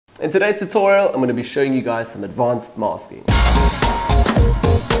In today's tutorial, I'm going to be showing you guys some advanced masking.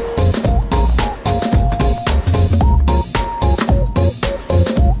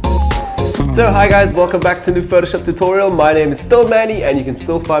 So hi guys, welcome back to a new Photoshop tutorial. My name is still Manny and you can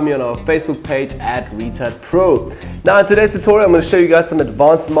still find me on our Facebook page at Retutpro. Now in today's tutorial I'm going to show you guys some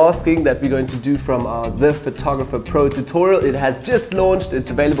advanced masking that we're going to do from our The Photographer Pro tutorial. It has just launched, it's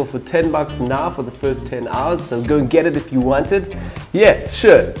available for $10 now for the first 10 hours, so go and get it if you want it. Yes,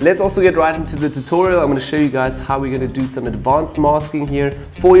 sure. Let's also get right into the tutorial. I'm going to show you guys how we're going to do some advanced masking here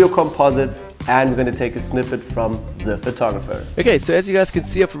for your composites. And we're going to take a snippet from The Photographer. Okay, so as you guys can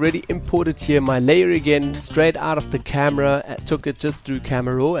see, I've already imported here my layer again straight out of the camera. I took it just through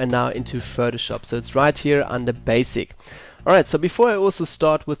Camera Raw and now into Photoshop. So it's right here under Basic. Alright, so before I also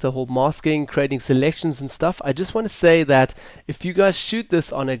start with the whole masking, creating selections and stuff, I just want to say that if you guys shoot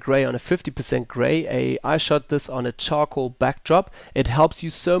this on a gray, on a 50% gray, I shot this on a charcoal backdrop, it helps you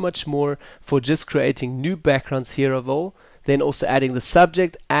so much more for just creating new backgrounds here of all. Then also adding the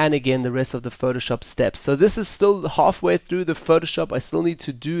subject and again the rest of the Photoshop steps. So this is still halfway through the Photoshop. I still need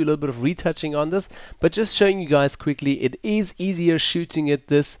to do a little bit of retouching on this, but just showing you guys quickly, it is easier shooting it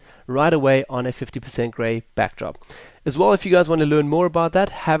this right away on a 50% gray backdrop. As well, if you guys want to learn more about that,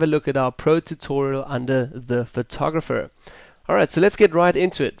 have a look at our pro tutorial under The Photographer. Alright, so let's get right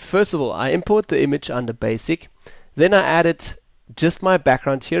into it. First of all, I import the image under Basic, then I added just my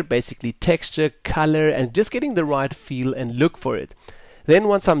background here, basically texture, color, and just getting the right feel and look for it. Then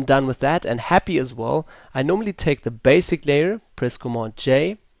once I'm done with that and happy as well, I normally take the basic layer, press Command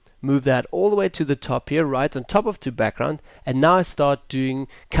J, move that all the way to the top here, right on top of the background, and now I start doing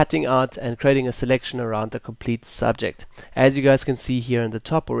cutting out and creating a selection around the complete subject, as you guys can see here in the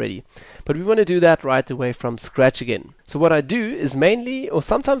top already. But we want to do that right away from scratch again. So what I do is mainly, or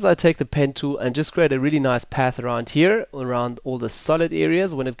sometimes I take the pen tool and just create a really nice path around here, around all the solid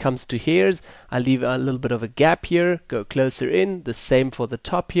areas. When it comes to hairs, I leave a little bit of a gap here, go closer in, the same for the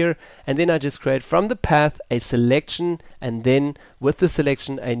top here, and then I just create from the path a selection, and then with the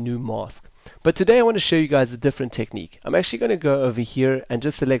selection a new mask. But today I want to show you guys a different technique. I'm actually going to go over here and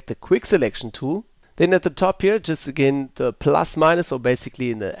just select the quick selection tool. Then at the top here, just again the plus minus, or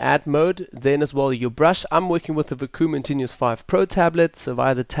basically in the add mode. Then as well your brush. I'm working with the Vacuum Intuos 5 Pro tablet, so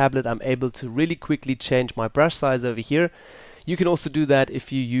via the tablet I'm able to really quickly change my brush size over here. You can also do that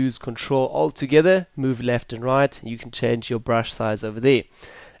if you use Control Alt together, move left and right, you can change your brush size over there.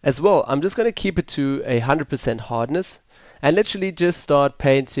 As well, I'm just going to keep it to 100% hardness and literally just start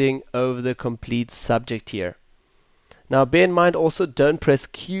painting over the complete subject here. Now bear in mind also, don't press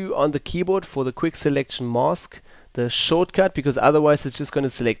Q on the keyboard for the quick selection mask, the shortcut, because otherwise it's just going to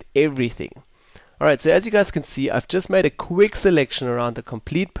select everything. Alright, so as you guys can see, I've just made a quick selection around the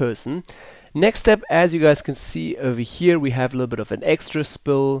complete person. Next step, as you guys can see over here, we have a little bit of an extra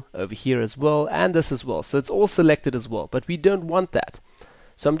spill over here as well, and this as well. So it's all selected as well, but we don't want that.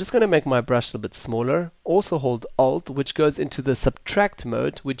 So I'm just going to make my brush a little bit smaller. Also hold Alt, which goes into the subtract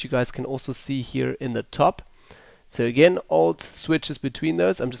mode, which you guys can also see here in the top. So again, Alt switches between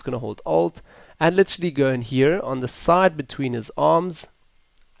those. I'm just going to hold Alt and literally go in here on the side between his arms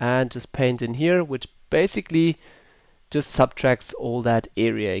and just paint in here, which basically just subtracts all that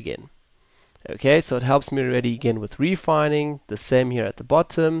area again. Okay, so it helps me already again with refining. The same here at the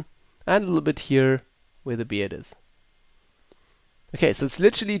bottom and a little bit here where the beard is. Okay, so it's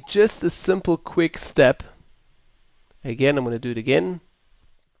literally just a simple quick step. Again, I'm going to do it again.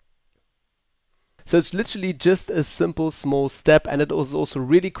 So it's literally just a simple small step, and it was also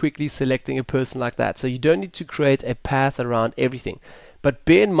really quickly selecting a person like that. So you don't need to create a path around everything. But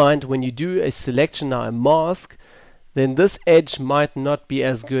bear in mind, when you do a selection now, a mask, then this edge might not be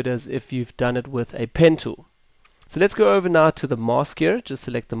as good as if you've done it with a pen tool. So let's go over now to the mask here. Just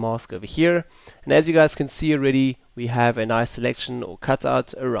select the mask over here. And as you guys can see already, we have a nice selection or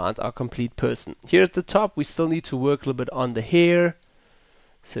cutout around our complete person. Here at the top, we still need to work a little bit on the hair.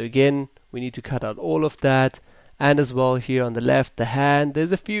 So again, we need to cut out all of that. And as well here on the left, the hand.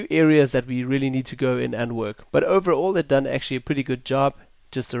 There's a few areas that we really need to go in and work. But overall, they've done actually a pretty good job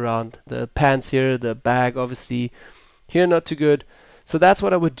just around the pants here, the bag obviously. Here not too good. So that's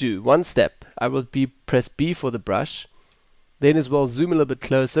what I would do. One step, I would press B for the brush. Then as well zoom a little bit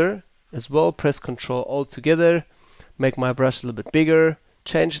closer. As well press Control Alt together. Make my brush a little bit bigger.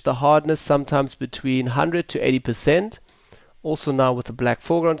 Change the hardness sometimes between 100 to 80%. Also now with the black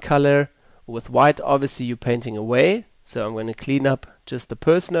foreground color. With white, obviously you're painting away. So I'm going to clean up just the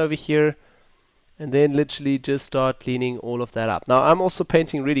person over here. And then literally just start cleaning all of that up. Now I'm also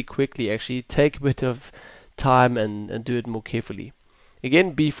painting really quickly actually. Take a bit of time and do it more carefully.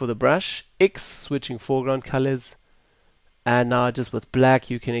 Again, B for the brush. X, switching foreground colors. and now just with black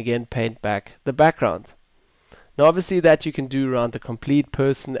you can again paint back the background. Now obviously that you can do around the complete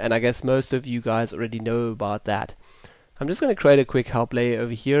person, and I guess most of you guys already know about that. I'm just going to create a quick help layer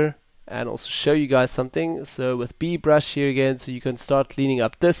over here and also show you guys something. So with B brush here again, so you can start cleaning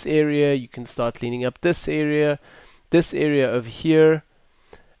up this area, you can start cleaning up this area over here,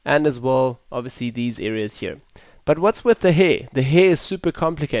 and as well obviously these areas here. But what's with the hair? The hair is super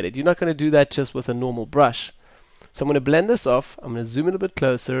complicated. You're not going to do that just with a normal brush. So I'm going to blend this off, I'm going to zoom in a bit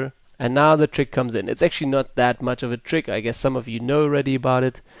closer, and now the trick comes in. It's actually not that much of a trick. I guess some of you know already about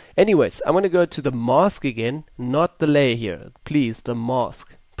it. Anyways, I'm going to go to the mask again, not the layer here. Please, the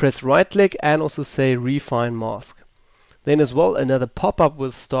mask. Press right click and also say refine mask. Then as well another pop-up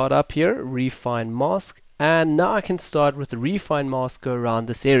will start up here, refine mask, and now I can start with the refine mask, go around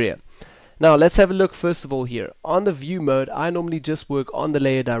this area. Now let's have a look first of all here. On the view mode, I normally just work on the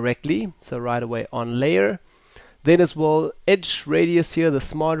layer directly, so right away on layer. Then as well, edge radius here, the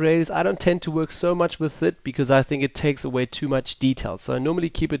smart radius, I don't tend to work so much with it because I think it takes away too much detail. So I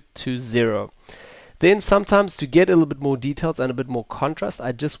normally keep it to 0. Then sometimes to get a little bit more details and a bit more contrast,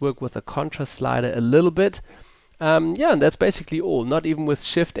 I just work with a contrast slider a little bit. Yeah, and that's basically all. Not even with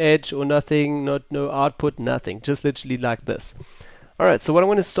shift edge or nothing, no output, nothing. Just literally like this. Alright, so what I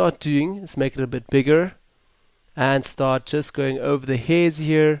want to start doing is make it a bit bigger and start just going over the hairs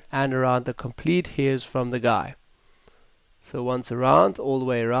here and around the complete hairs from the guy. So once around, all the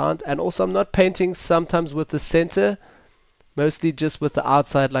way around, and also I'm not painting sometimes with the center, mostly just with the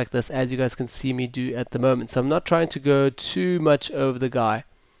outside like this, as you guys can see me do at the moment. So I'm not trying to go too much over the guy.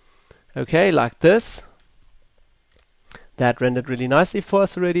 Okay, like this. That rendered really nicely for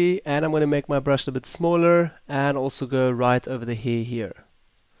us already, and I'm going to make my brush a bit smaller and also go right over the hair here.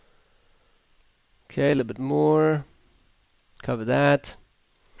 Okay, a little bit more, cover that.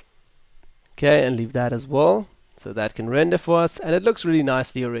 Okay, and leave that as well. So that can render for us, and it looks really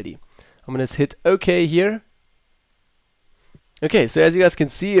nicely already. I'm going to hit OK here. Okay, so as you guys can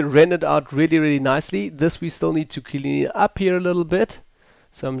see, it rendered out really nicely. This we still need to clean it up here a little bit.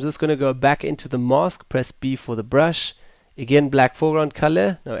 So I'm just going to go back into the mask, press B for the brush. Again, black foreground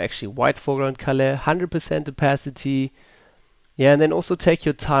color, no actually white foreground color, 100% opacity. Yeah, and then also take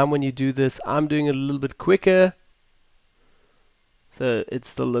your time when you do this. I'm doing it a little bit quicker, so it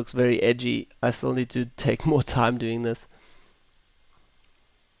still looks very edgy. I still need to take more time doing this.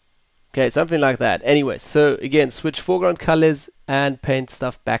 Okay, something like that. Anyway, so again, switch foreground colors and paint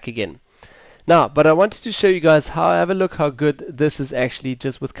stuff back again. Now, but I wanted to show you guys how, have a look how good this is actually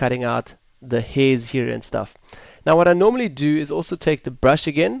just with cutting out the hairs here and stuff. Now what I normally do is also take the brush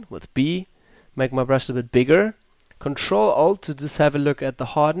again with B, make my brush a bit bigger, Control Alt to just have a look at the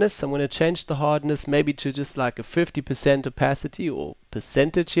hardness. I'm going to change the hardness maybe to just like a 50% opacity or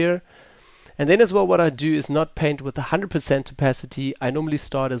percentage here. And then as well what I do is not paint with 100% opacity. I normally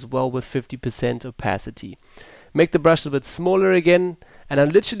start as well with 50% opacity. Make the brush a bit smaller again, and I'm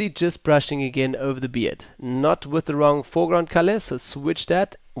literally just brushing again over the beard, not with the wrong foreground color, so switch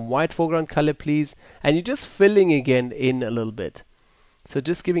that, white foreground color please, and you're just filling again in a little bit. So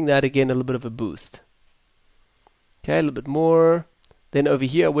just giving that again a little bit of a boost. Okay, a little bit more. Then over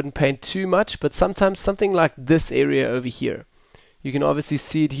here I wouldn't paint too much, but sometimes something like this area over here. You can obviously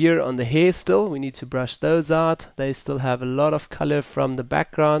see it here on the hair still. We need to brush those out. They still have a lot of color from the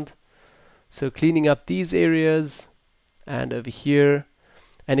background. So cleaning up these areas and over here.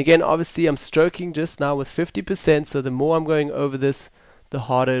 And again, obviously I'm stroking just now with 50%, so the more I'm going over this, the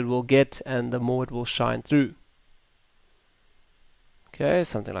harder it will get and the more it will shine through. Okay,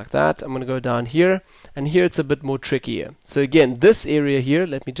 something like that. I'm going to go down here, and here it's a bit more trickier. So again, this area here,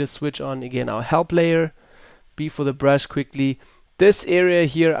 let me just switch on again our help layer, B for the brush quickly. This area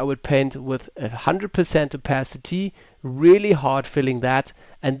here I would paint with 100% opacity, really hard filling that,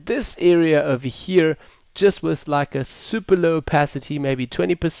 and this area over here just with like a super low opacity, maybe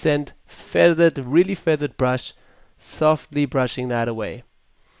 20%, feathered, really feathered brush, softly brushing that away.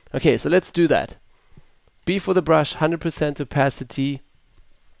 Okay, so let's do that. B for the brush, 100% opacity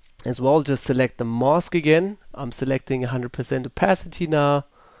as well. Just select the mask again. I'm selecting 100% opacity now,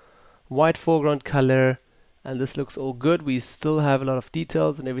 white foreground color, and this looks all good. We still have a lot of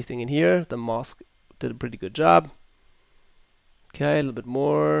details and everything in here. The mask did a pretty good job. Okay, a little bit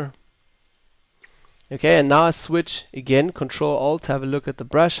more. Okay, and now I switch again, Control Alt, have a look at the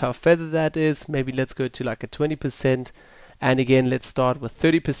brush, how feathered that is. Maybe let's go to like a 20%, and again let's start with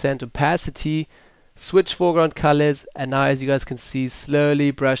 30% opacity. Switch foreground colors, and now as you guys can see,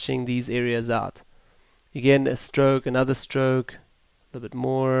 slowly brushing these areas out. Again, a stroke, another stroke, a little bit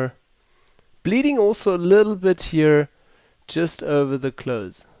more. Bleeding also a little bit here, just over the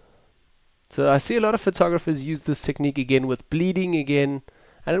close. So I see a lot of photographers use this technique again with bleeding again,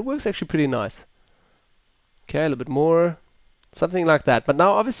 and it works actually pretty nice. Okay, a little bit more, something like that. But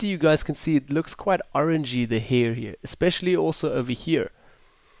now obviously you guys can see it looks quite orangey, the hair here, especially also over here.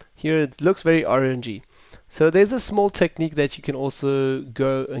 Here it looks very orangey. So there's a small technique that you can also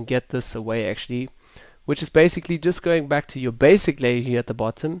go and get this away actually, which is basically just going back to your basic layer here at the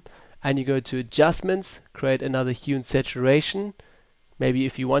bottom, and you go to adjustments, create another hue and saturation. Maybe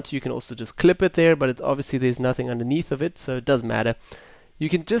if you want to, you can also just clip it there, but obviously there's nothing underneath of it, so it doesn't matter. You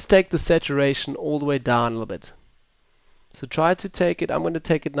can just take the saturation all the way down a little bit. So try to take it, I'm going to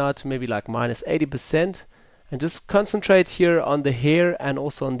take it now to maybe like minus 80%, and just concentrate here on the hair and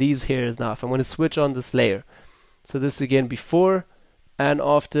also on these hairs now. If I'm going to switch on this layer. So this again before and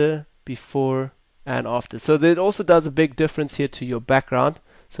after, before and after. So that also does a big difference here to your background.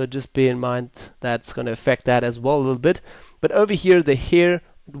 So just bear in mind that's going to affect that as well a little bit. But over here, the hair,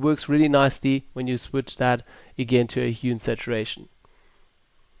 it works really nicely when you switch that again to a hue and saturation.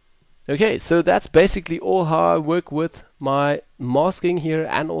 Okay, so that's basically all how I work with my masking here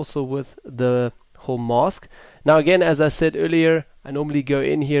and also with the whole mask. Now again, as I said earlier, I normally go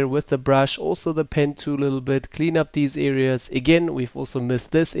in here with the brush, also the pen tool a little bit, clean up these areas. Again, we've also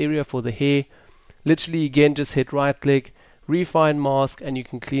missed this area for the hair. Literally again, just hit right click, refine mask, and you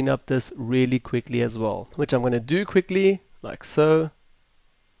can clean up this really quickly as well, which I'm going to do quickly like so.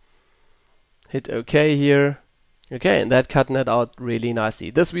 Hit OK here. Okay, and that cutting it out really nicely.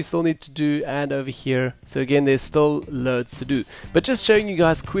 This we still need to do, and over here. So again, there's still loads to do. But just showing you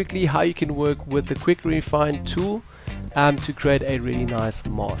guys quickly how you can work with the quick refine tool to create a really nice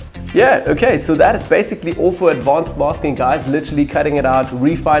mask. Yeah, okay, so that is basically all for advanced masking, guys. Literally cutting it out,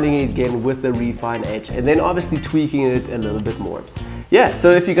 refining it again with the refine edge, and then obviously tweaking it a little bit more. Yeah,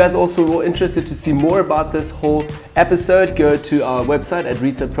 so if you guys also were interested to see more about this whole episode, go to our website at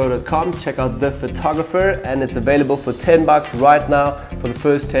retutpro.com, check out The Photographer, and it's available for 10 bucks right now for the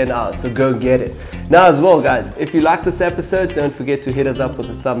first 10 hours, so go get it. Now as well, guys, if you like this episode, don't forget to hit us up with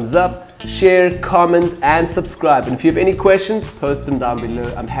a thumbs up, share, comment, and subscribe. And if you have any questions, post them down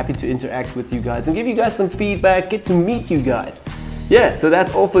below. I'm happy to interact with you guys and give you guys some feedback, get to meet you guys. Yeah, so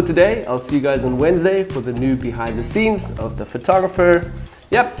that's all for today. I'll see you guys on Wednesday for the new behind the scenes of The Photographer.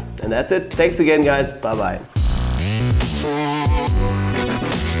 Yep, and that's it. Thanks again, guys. Bye-bye.